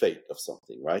determine the fate of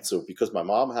something, right? So because my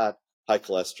mom had high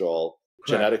cholesterol,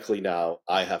 Correct. genetically now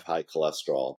I have high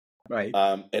cholesterol. Right.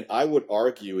 And I would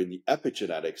argue in the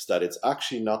epigenetics that it's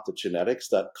actually not the genetics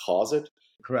that cause it,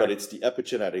 but Correct. it's the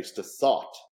epigenetics, the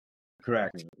thought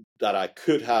Correct. that I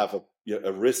could have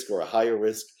a risk or a higher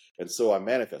risk. And so I'm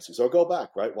manifesting. So I'll go back,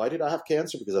 right? Why did I have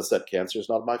cancer? Because I said cancer is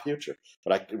not my future.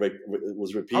 But I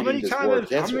was repeating this word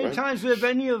cancer, How many right? times have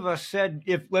any of us said,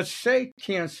 if let's say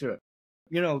cancer,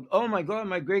 oh my God,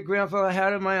 my great grandfather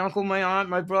had it, my uncle, my aunt,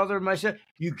 my brother, my son.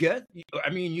 You get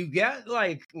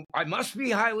like, I must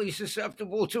be highly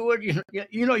susceptible to it.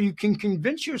 You can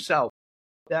convince yourself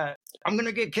that I'm going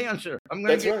to get cancer.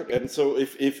 That's right. And so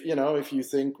if you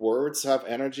think words have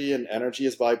energy, and energy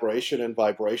is vibration, and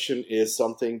vibration is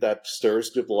something that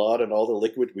stirs the blood and all the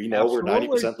liquid, we know we're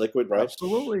Absolutely. 90% liquid, right?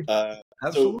 Absolutely. So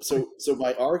Absolutely.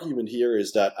 my argument here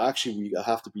is that actually we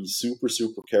have to be super,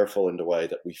 super careful in the way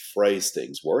that we phrase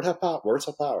things. Words have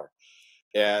power.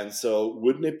 And so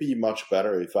wouldn't it be much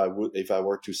better if I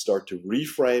were to start to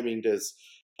reframing this,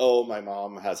 oh, my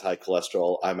mom has high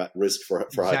cholesterol, I'm at risk for high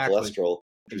Exactly. cholesterol,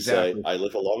 to say, Exactly. I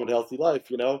live a long and healthy life,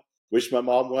 wish my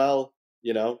mom well,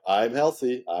 I'm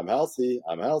healthy,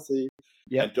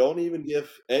 Yep. and don't even give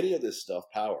any of this stuff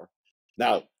power.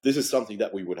 Now, this is something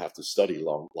that we would have to study a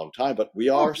long, long time, but we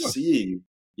Oh, are sure. seeing,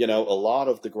 a lot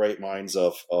of the great minds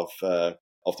of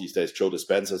these days. Joe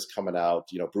Dispenza's coming out.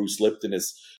 Bruce Lipton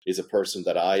is a person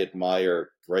that I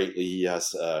admire greatly. He has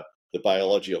the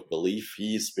biology of belief.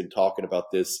 He's been talking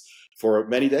about this for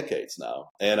many decades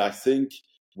now, and I think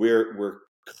we're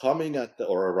coming at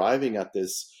or arriving at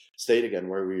this state again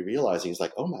where we're realizing it's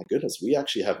like, oh my goodness, we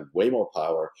actually have way more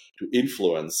power to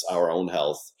influence our own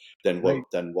health than Right.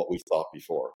 what we thought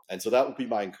before. And so that would be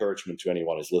my encouragement to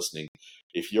anyone who's listening.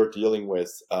 If you're dealing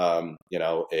with a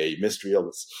mystery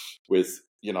illness, with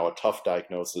a tough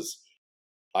diagnosis,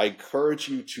 I encourage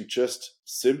you to just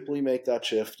simply make that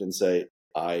shift and say,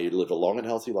 I live a long and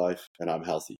healthy life, and I'm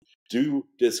healthy. Do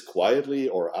this quietly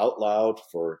or out loud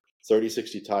for 30,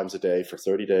 60 times a day for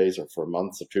 30 days or for a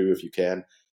month or two if you can,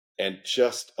 and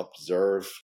just observe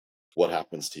what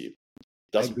happens to you. I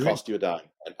Doesn't agree. cost you a dime,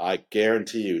 and I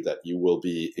guarantee you that you will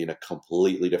be in a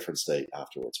completely different state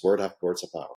afterwards. Words have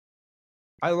power.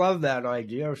 I love that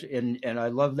idea, and I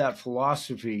love that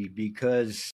philosophy,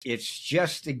 because it's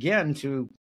just, again, to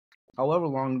however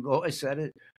long ago I said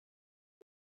it,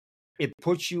 it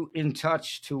puts you in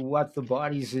touch to what the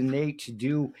body's innate to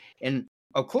do. And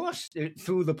of course,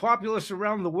 through the populace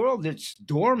around the world, it's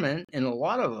dormant in a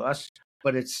lot of us,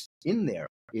 but it's in there.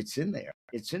 It's in there.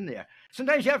 It's in there.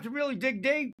 Sometimes you have to really dig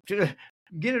deep to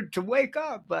get it to wake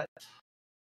up, but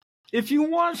if you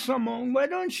want someone, why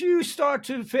don't you start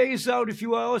to phase out, if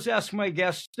you always ask my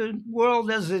guests, the world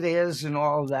as it is and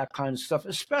all of that kind of stuff,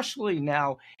 especially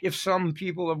now if some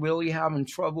people are really having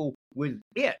trouble with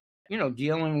it,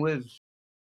 dealing with,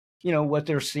 what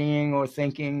they're seeing or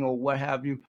thinking or what have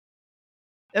you.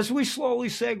 As we slowly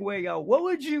segue out, what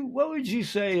would you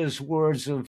say as words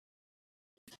of,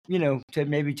 to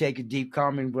maybe take a deep,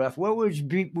 calming breath? What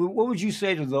would you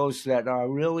say to those that are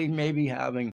really maybe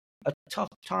having a tough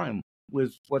time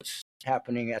with what's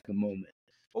happening at the moment,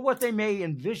 or what they may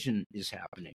envision is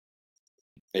happening?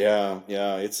 Yeah,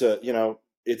 it's a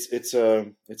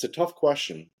tough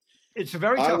question. It's a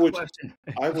very I tough would question.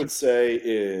 I would say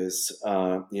is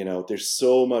there's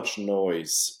so much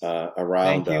noise Thank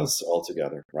around you. us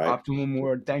altogether, right? Optimum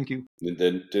word. Thank you.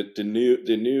 The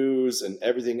news and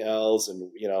everything else,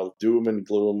 and doom and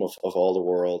gloom of all the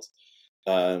world.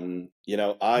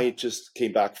 I just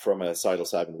came back from a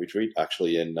psilocybin retreat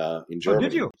actually in Oh, did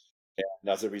Germany, you? and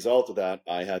as a result of that,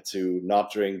 I had to not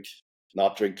drink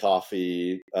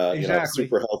coffee, Exactly.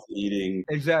 super healthy eating,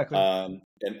 Exactly. and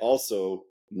also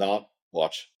not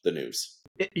watch the news.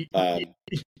 It- Um,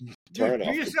 do, turn it do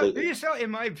off yourself, completely.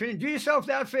 in my opinion, do yourself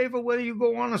that favor whether you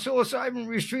go on a psilocybin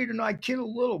retreat or not. Kid a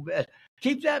little bit.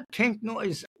 Keep that pink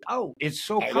noise out. It's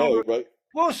so I know, right?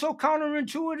 so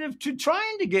counterintuitive to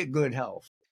trying to get good health.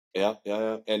 Yeah.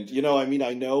 And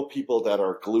I know people that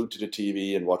are glued to the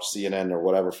TV and watch CNN or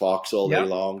whatever, Fox all day Yep.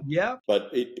 long. Yep.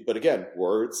 But again,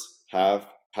 words have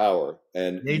power,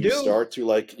 and They you do. start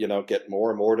to get more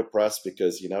and more depressed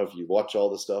because if you watch all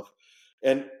this stuff,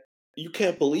 and you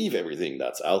can't believe everything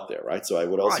that's out there, right? So I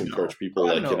would I also know. encourage people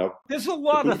I know. There's a the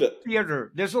lot of Buddha.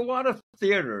 theater. There's a lot of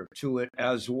theater to it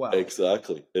as well.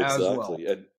 Exactly.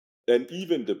 And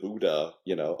even the Buddha,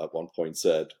 at one point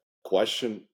said,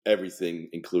 question everything,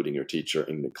 including your teacher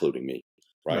and including me.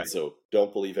 Right. Right. So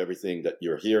don't believe everything that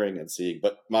you're hearing and seeing.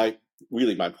 But my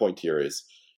point here is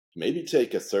maybe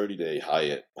take a 30-day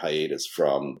hiatus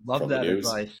from Love the that news.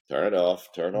 advice. Turn off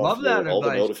Love that all the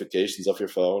advice. notifications of your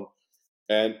phone.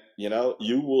 And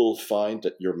you will find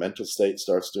that your mental state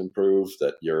starts to improve,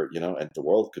 that and the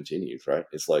world continues, right?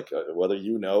 It's like whether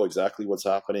exactly what's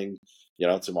happening,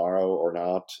 tomorrow or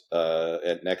not,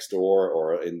 at next door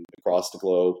or across the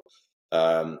globe.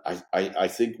 I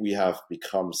think we have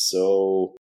become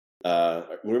so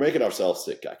we're making ourselves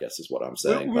sick, I guess, is what I'm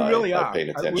saying, We really by are. paying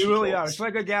We attention to really all are. It's this.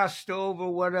 like a gas stove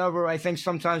or whatever. I think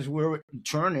sometimes we're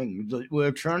turning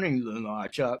the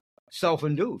notch up,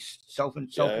 self-induced, Yeah.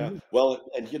 self-induced. Well,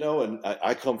 and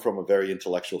I come from a very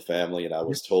intellectual family, and I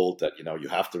was told that you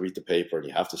have to read the paper and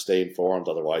you have to stay informed,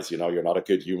 otherwise you're not a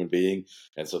good human being.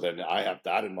 And so then I have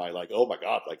that in my oh my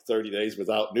god, like 30 days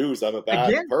without news, I'm a bad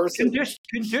Again, person.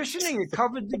 conditioning. It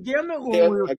covered the gamut when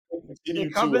And we were. I continue It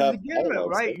to covered have the I don't gamut, know.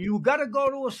 right? You got to go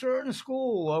to a certain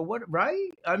school or what, right?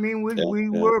 I mean, we Yeah.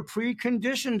 were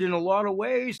preconditioned in a lot of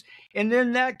ways, and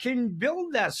then that can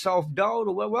build that self doubt.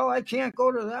 Or well, I can't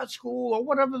go to that school or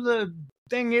whatever the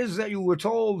thing is that you were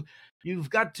told. You've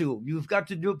got to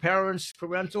do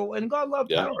parental, and God love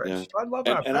Yeah. parents. I love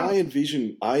our And I parents.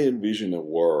 envision a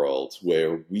world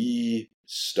where we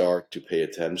start to pay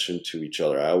attention to each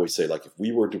other. I always say, like, if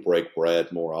we were to break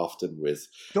bread more often with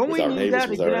Don't we our need neighbors, that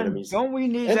with our again? enemies, Don't we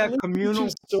need and that listen to communal?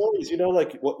 stories,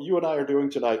 like what you and I are doing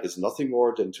tonight is nothing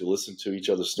more than to listen to each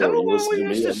other's story. Remember You when listen we to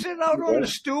used me, to I'm sit listening out to on the Brent.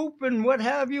 stoop and what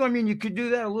have you? I mean, you could do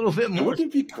that a little bit And more. wouldn't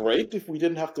it be great if we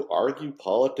didn't have to argue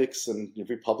politics and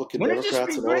Republican Wouldn't it just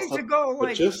Democrats be and all that great stuff, to go but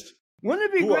like? just Wouldn't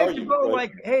it be who are great to you, go right?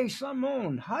 like, "Hey,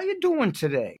 Simone, how you doing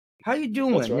today? How you That's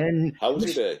doing? right. And How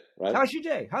was your day, right? how's your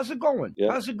day? How's it going?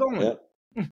 Yeah, How's it going?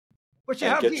 yeah. What you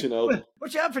And have to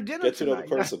what you have for dinner get to know the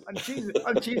tonight?" person. I'm teasing.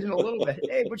 I'm teasing a little bit.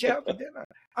 Hey, what you have for dinner?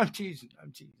 I'm teasing.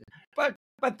 I'm teasing. But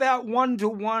that one to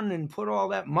one and put all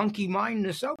that monkey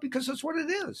mindness out because that's what it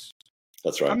is.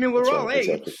 That's I right. mean, we're That's all right.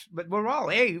 Exactly.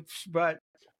 apes, but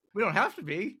we don't have to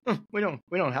be. We don't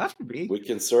have to be. We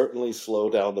can certainly slow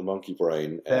down the monkey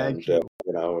brain Thank and you.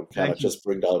 and kind of Thank you. just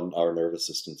bring down our nervous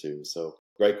system too. So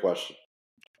great question.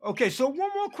 Okay, so one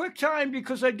more quick time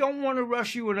because I don't want to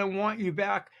rush you and I want you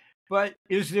back. But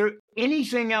is there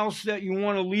anything else that you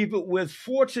want to leave it with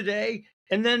for today?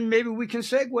 And then maybe we can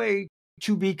segue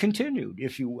to be continued,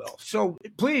 if you will. So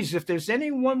please, if there's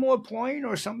any one more point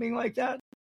or something like that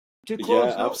to Yeah,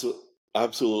 close out.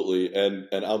 absolutely. And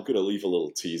I'm going to leave a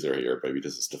little teaser here. Maybe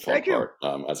this is the fun Thank you. part.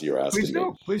 As you're Please asking me,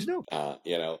 do. Please do.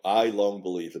 I long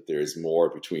believe that there is more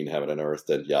between heaven and earth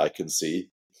than I can see.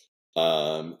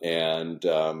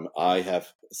 I have,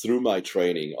 through my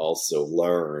training, also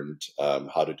learned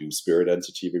how to do spirit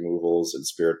entity removals and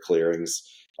spirit clearings,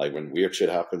 like when weird shit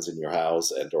happens in your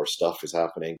house and or stuff is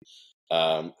happening.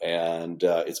 And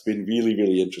it's been really,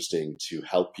 really interesting to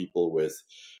help people with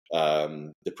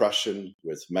depression,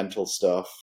 with mental stuff.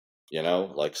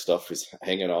 Like stuff is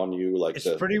hanging on you, like It's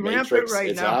the pretty rampant Matrix. right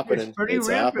It's now. It's happening. pretty It's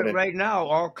rampant happening. right now.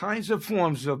 All kinds of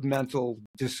forms of mental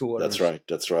disorders. That's right.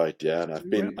 That's right. Yeah, and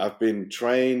I've been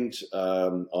trained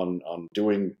on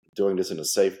doing this in a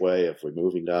safe way of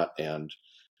removing that, and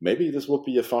maybe this would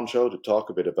be a fun show to talk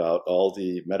a bit about all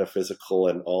the metaphysical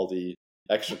and all the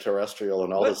extraterrestrial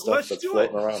and all the stuff Let's that's do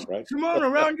it, floating around, right? Simone.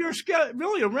 Around your schedule,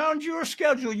 really around your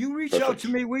schedule. You reach out Perfect. to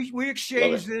me. We Love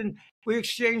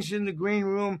exchanged it. in the green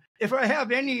room. If I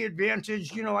have any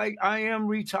advantage, I am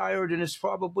retired, and it's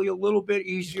probably a little bit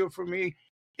easier for me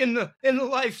in the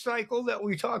life cycle that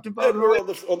we talked about And we're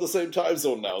earlier. on the same time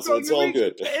zone now, so So it's you all reach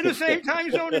good. in the same time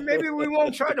zone, and maybe we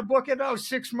won't try to book it out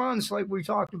 6 months like we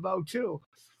talked about too.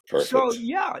 So Perfect.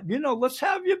 yeah, let's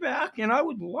have you back, and I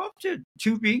would love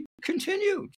to be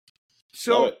continued. Love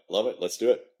So it. Love it. Let's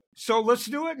do it. so let's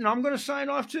do it, and I'm going to sign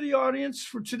off to the audience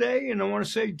for today, and I want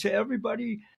to say to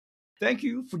everybody, thank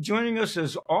you for joining us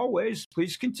as always.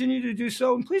 Please continue to do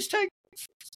so, and please take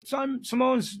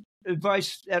Simone's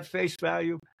advice at face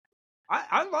value.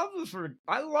 I love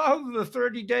the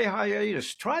 30-day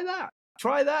hiatus. Try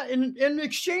that and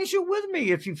exchange it with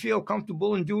me if you feel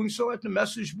comfortable in doing so at the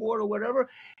message board or whatever.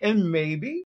 And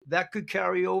maybe that could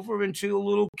carry over into a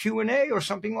little Q&A or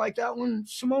something like that when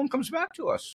Simone comes back to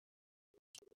us,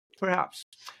 perhaps.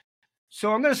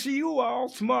 So I'm going to see you all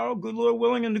tomorrow. Good Lord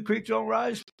willing, and the creek don't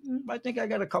rise. I think I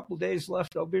got a couple days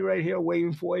left. I'll be right here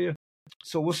waiting for you.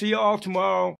 So we'll see you all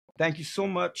tomorrow. Thank you so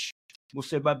much. We'll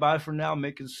say bye-bye for now.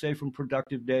 Make it a safe and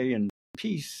productive day, and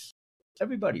peace,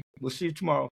 everybody. We'll see you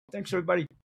tomorrow. Thanks, everybody.